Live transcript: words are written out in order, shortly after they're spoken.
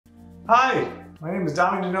Hi, my name is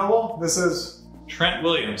Damjan Denoble. This is Trent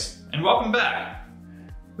Williams, and welcome back.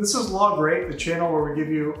 This is Log Rate, the channel where we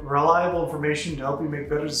give you reliable information to help you make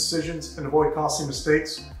better decisions and avoid costly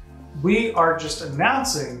mistakes. We are just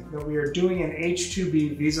announcing that we are doing an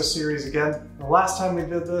H-2B visa series again. The last time we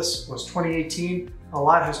did this was 2018. A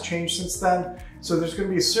lot has changed since then. So there's going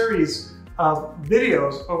to be a series of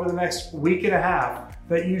videos over the next week and a half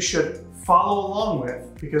that you should follow along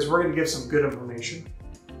with because we're going to give some good information.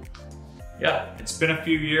 Yeah, it's been a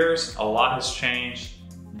few years, a lot has changed.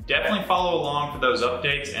 Definitely follow along for those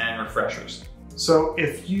updates and refreshers. So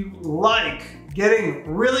if you like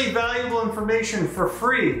getting really valuable information for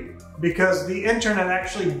free because the internet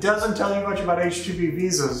actually doesn't tell you much about H-2B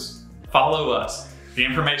visas, follow us. The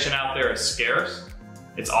information out there is scarce,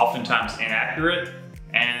 it's oftentimes inaccurate,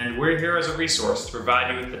 and we're here as a resource to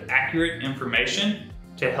provide you with the accurate information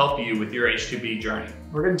to help you with your H-2B journey.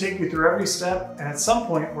 We're going to take you through every step, and at some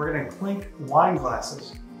point we're going to clink wine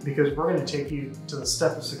glasses because we're going to take you to the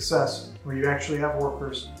step of success where you actually have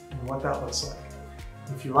workers and what that looks like.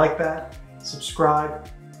 If you like that, subscribe,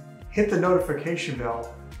 hit the notification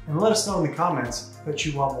bell, and let us know in the comments that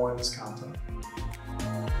you want more of this content.